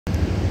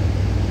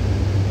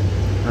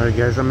Alright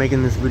guys, I'm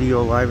making this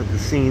video live at the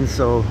scene,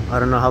 so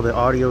I don't know how the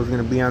audio is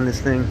going to be on this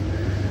thing.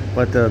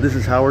 But this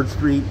is Howard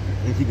Street,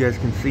 as you guys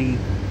can see.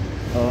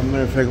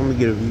 Matter of fact, let me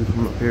get a view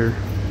from up here.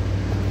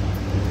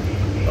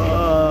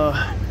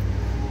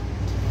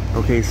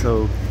 Okay,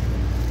 so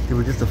there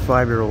was just a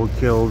 5-year-old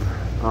killed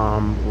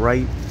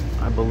right,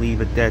 I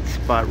believe, at that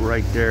spot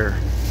right there.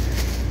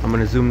 I'm going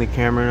to zoom the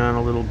camera in on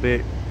a little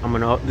bit.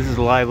 This is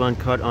live,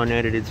 uncut,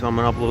 unedited, so I'm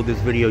going to upload this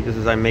video just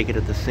as I make it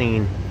at the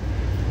scene.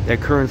 That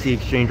currency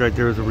exchange right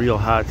there is a real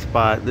hot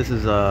spot. This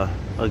is a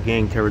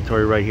gang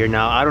territory right here.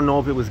 Now, I don't know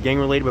if it was gang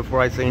related before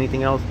I say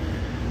anything else.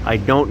 I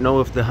don't know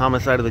if the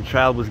homicide of the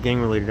child was gang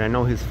related. I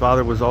know his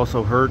father was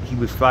also hurt. He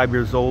was 5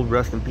 years old.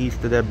 Rest in peace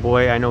to that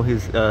boy. I know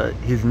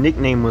his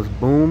nickname was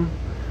Boom.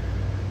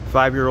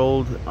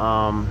 5-year-old.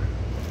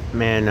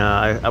 Man,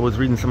 I was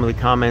reading some of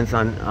the comments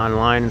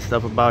online and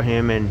stuff about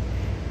him, and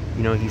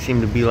you know, he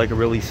seemed to be like a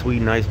really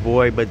sweet, nice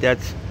boy. But that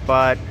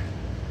spot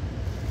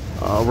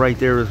right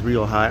there is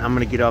real hot. I'm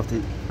gonna get off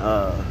the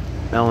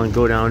L and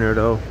go down there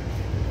though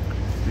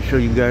to show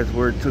you guys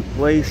where it took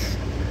place.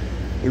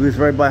 It was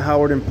right by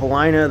Howard and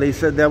Paulina. They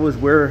said that was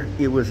where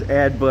it was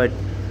at, but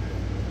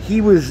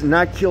he was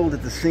not killed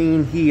at the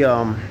scene. He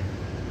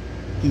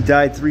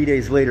died 3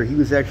 days later. He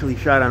was actually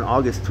shot on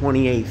August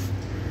 28th,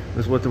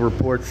 was what the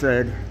report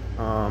said,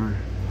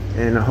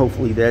 and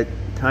hopefully that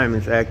time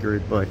is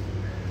accurate. But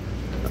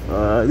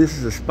this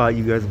is a spot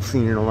you guys have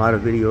seen in a lot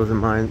of videos of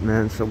mine,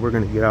 man. So we're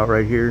gonna get out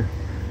right here,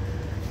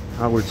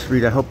 Howard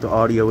Street. I hope the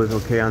audio is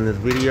okay on this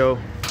video.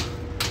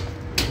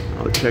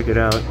 I'll check it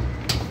out.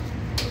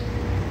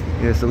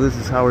 Yeah, so this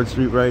is Howard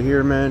Street right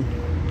here, man.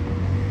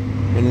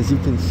 And as you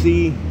can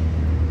see,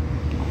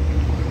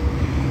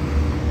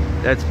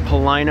 that's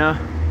Paulina.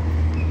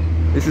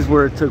 This is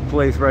where it took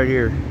place right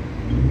here.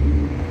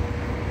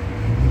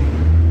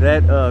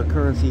 That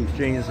currency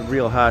exchange is a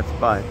real hot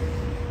spot.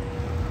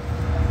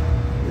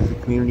 There's a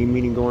community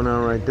meeting going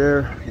on right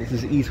there. This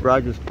is East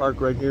Rogers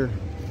Park right here.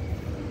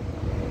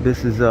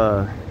 This is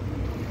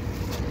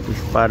this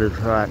spot is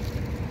hot,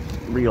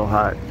 real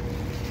hot.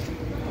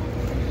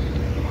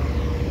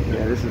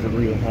 Yeah, this is a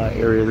real hot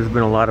area. There's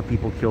been a lot of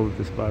people killed at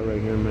this spot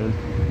right here, man.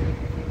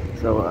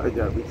 So I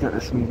gotta be kind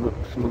of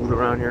smooth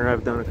around here.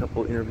 I've done a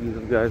couple interviews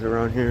of guys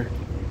around here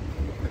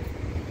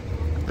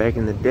back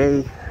in the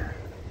day.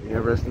 Yeah,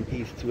 rest in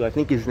peace too. I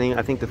think his name,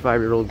 I think the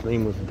 5-year-old's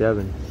name was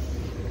Devin.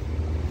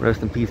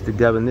 Rest in peace to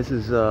Devin. This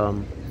is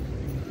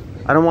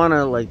I don't want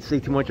to like say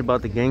too much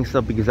about the gang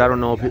stuff because I don't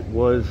know if it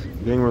was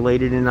gang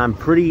related, and I'm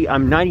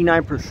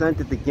 99%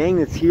 that the gang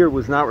that's here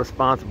was not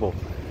responsible.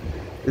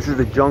 This is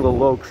the Jungle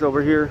Lokes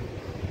over here.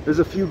 There's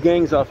a few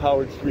gangs off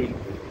Howard Street.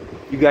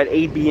 You got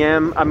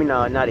ABM, I mean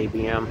not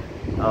ABM,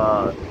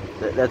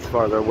 that's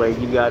farther away.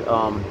 You got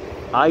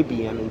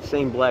IBM,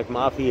 Insane Black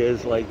Mafia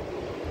is like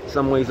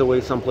some ways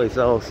away someplace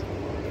else.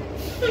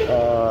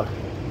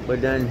 But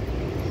then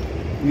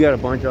you got a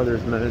bunch of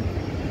others, man.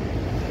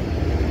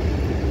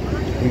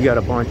 You got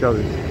a bunch of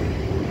others.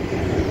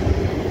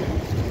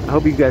 I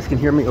hope you guys can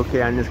hear me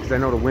okay on this because I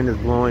know the wind is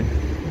blowing.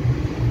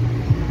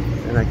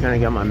 And I kind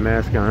of got my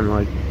mask on,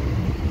 like.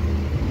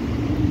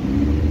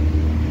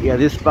 Yeah,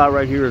 this spot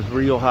right here is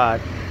real hot.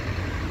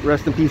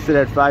 Rest in peace to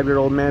that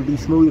 5-year-old, man. Be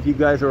smooth if you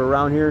guys are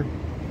around here.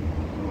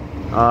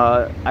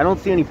 I don't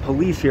see any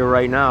police here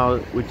right now,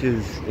 which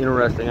is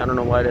interesting. I don't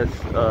know why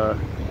that's,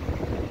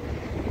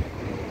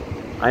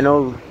 I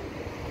know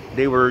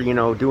they were, you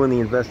know, doing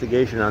the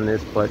investigation on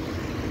this, but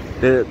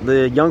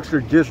the youngster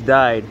just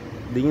died.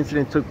 The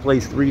incident took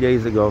place 3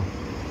 days ago.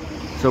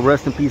 So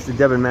rest in peace to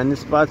Devin, man.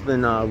 This spot's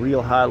been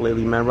real hot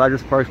lately, man.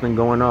 Rogers Park's been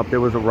going up. There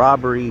was a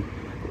robbery.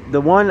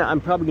 The one I'm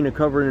probably going to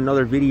cover in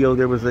another video.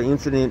 There was an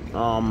incident.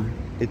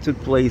 It took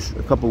place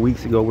a couple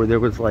weeks ago where there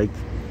was like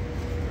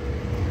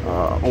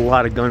a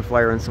lot of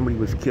gunfire and somebody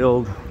was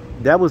killed.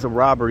 That was a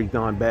robbery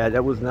gone bad.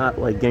 That was not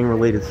like gang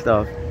related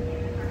stuff.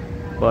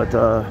 But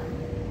I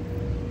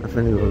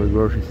finally go to the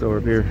grocery store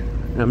up here.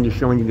 And I'm just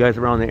showing you guys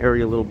around the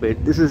area a little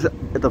bit. This is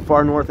at the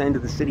far north end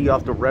of the city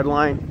off the Red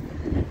Line.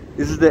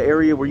 This is the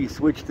area where you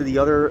switch to the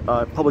other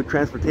public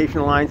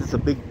transportation lines. It's a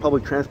big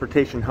public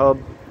transportation hub.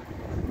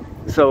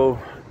 So,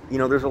 you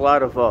know, there's a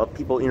lot of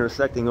people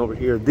intersecting over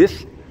here.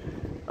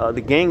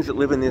 The gangs that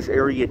live in this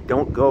area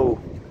don't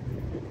go,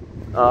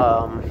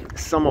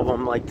 some of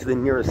them, like to the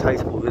nearest high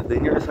school. The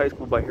nearest high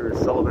school by here is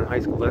Sullivan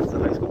High School. That's the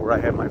high school where I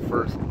had my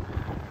first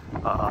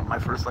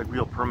like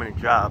real permanent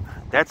job.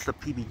 That's the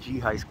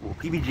PBG high school.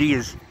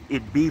 PBG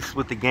it beefs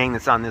with the gang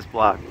that's on this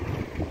block.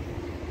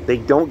 They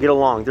don't get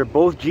along. They're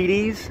both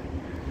GDs,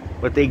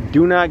 but they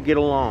do not get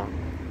along,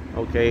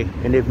 okay?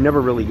 And they've never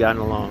really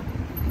gotten along.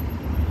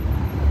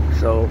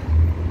 So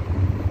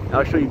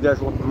I'll show you guys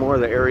a little bit more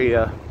of the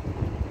area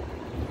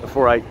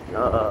before I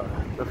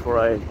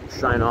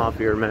sign off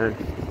here, man.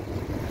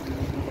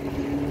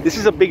 This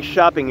is a big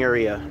shopping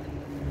area.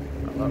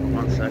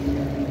 One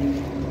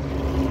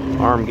second.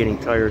 Arm getting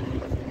tired.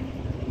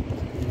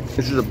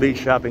 This is a big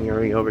shopping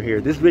area over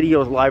here. This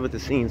video is live at the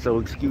scene, so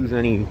excuse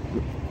any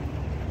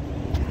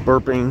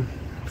burping,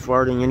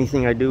 farting,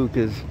 anything I do,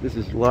 because this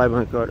is live,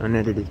 uncut,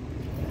 unedited.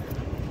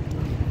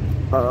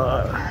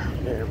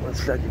 Yeah, 1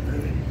 second.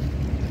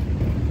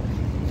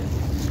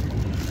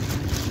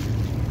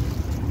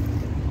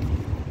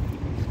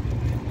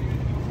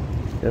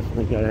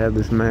 Definitely gotta have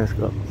this mask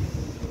up.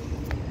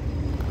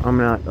 I'm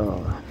not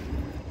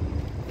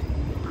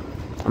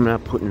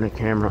putting the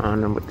camera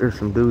on them, but there's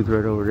some dudes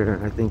right over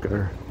there I think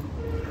it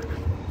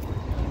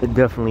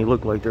definitely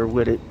look like they're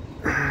with it.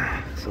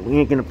 So we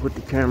ain't gonna put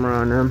the camera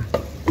on them.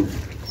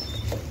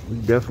 We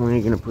definitely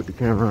ain't gonna put the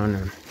camera on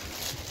them.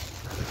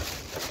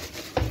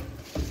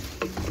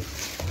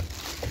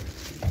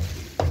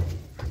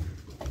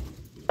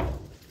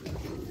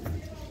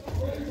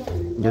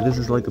 Yeah, this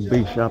is like a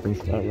big shopping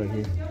spot right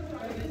here.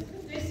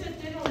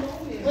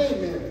 Wait a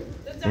minute.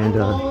 And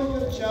calling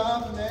your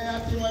job and they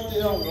acting like they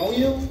don't know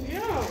you?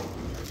 Yeah.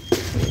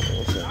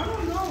 I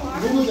don't know.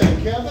 Who was that,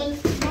 Kevin?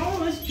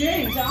 No, it's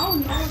James. I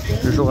don't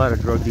know. there's a lot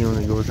of drug dealing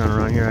that goes on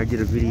around here. I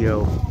did a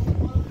video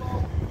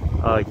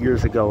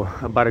years ago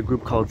about a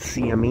group called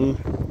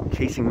CME,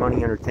 Chasing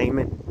Money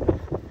Entertainment.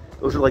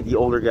 Those are like the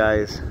older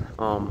guys,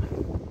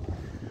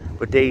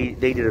 but they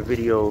did a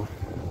video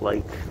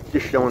like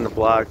just showing the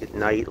block at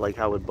night, like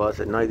how it busts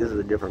at night. This is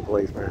a different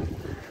place, man.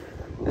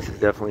 This is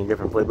definitely a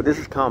different place, but this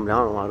has calmed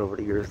down a lot over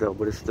the years though,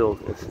 but it's still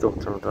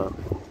turned up.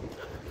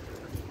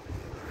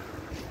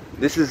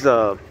 This is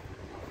a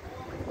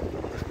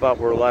spot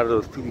where a lot of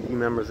those PvP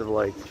members have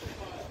like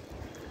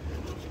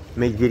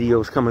made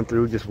videos coming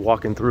through, just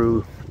walking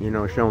through, you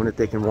know, showing that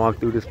they can walk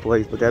through this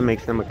place, but that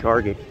makes them a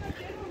target.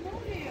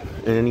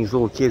 And then these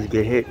little kids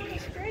get hit.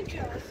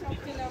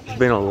 There's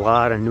been a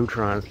lot of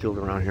neutrons killed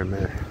around here,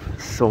 man.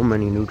 So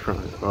many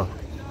neutrons, bro.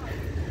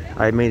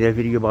 I made that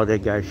video about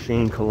that guy,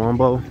 Shane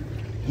Colombo.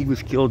 He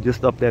was killed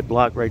just up that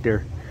block right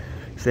there,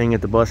 staying at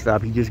the bus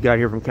stop. He just got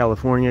here from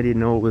California, didn't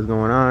know what was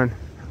going on.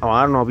 Oh,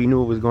 I don't know if he knew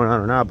what was going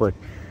on or not, but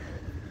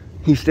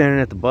he's standing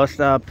at the bus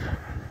stop,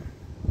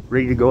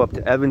 ready to go up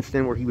to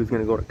Evanston, where he was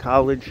going to go to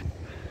college.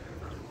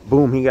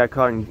 Boom, he got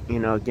caught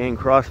in a gang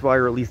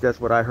crossfire. At least that's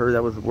what I heard.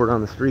 That was the word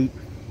on the street.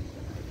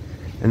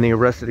 And they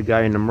arrested a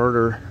guy in the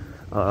murder.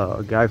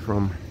 A guy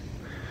from,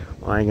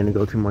 well, I ain't gonna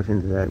go too much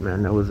into that,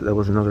 man. That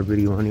was another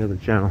video on the other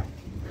channel.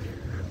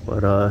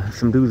 But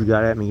some dudes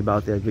got at me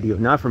about that video,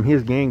 not from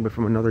his gang, but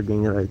from another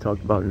gang that I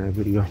talked about in that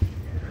video.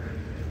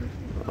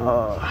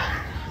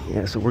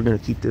 Yeah, so we're gonna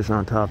keep this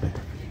on topic.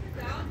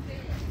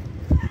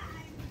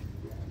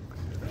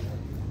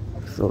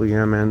 So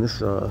yeah, man,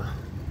 this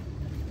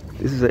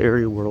is an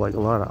area where like a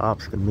lot of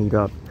ops can meet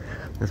up.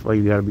 That's why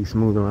you gotta be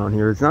smooth around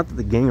here. It's not that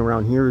the gang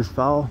around here is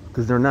foul,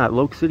 because they're not.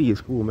 Loke City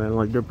is cool, man.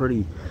 Like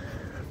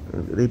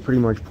they pretty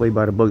much play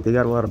by the book. They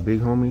got a lot of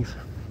big homies,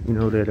 you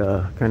know, that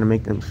kind of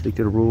make them stick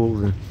to the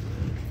rules and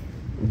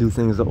do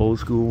things the old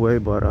school way.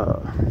 But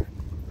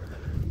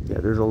yeah,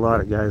 there's a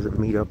lot of guys that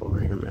meet up over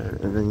here, man.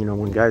 And then, you know,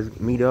 when guys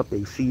meet up,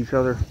 they see each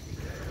other,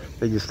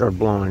 they just start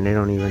blowing. They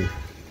don't even,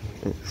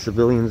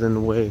 civilians in the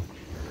way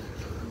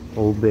a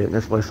whole bit.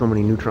 That's why so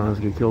many neutrons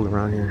get killed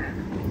around here.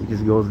 It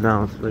just goes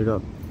down straight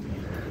up.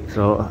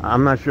 So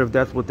I'm not sure if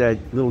that's what that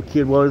little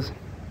kid was,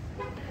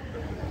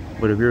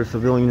 but if you're a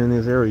civilian in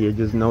this area,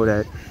 just know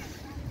that.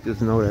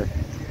 Just know that.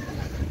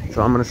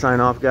 So I'm gonna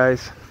sign off,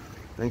 guys.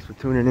 Thanks for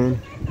tuning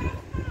in.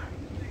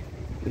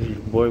 This is your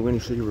boy Windy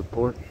City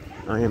Report.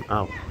 I am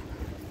out.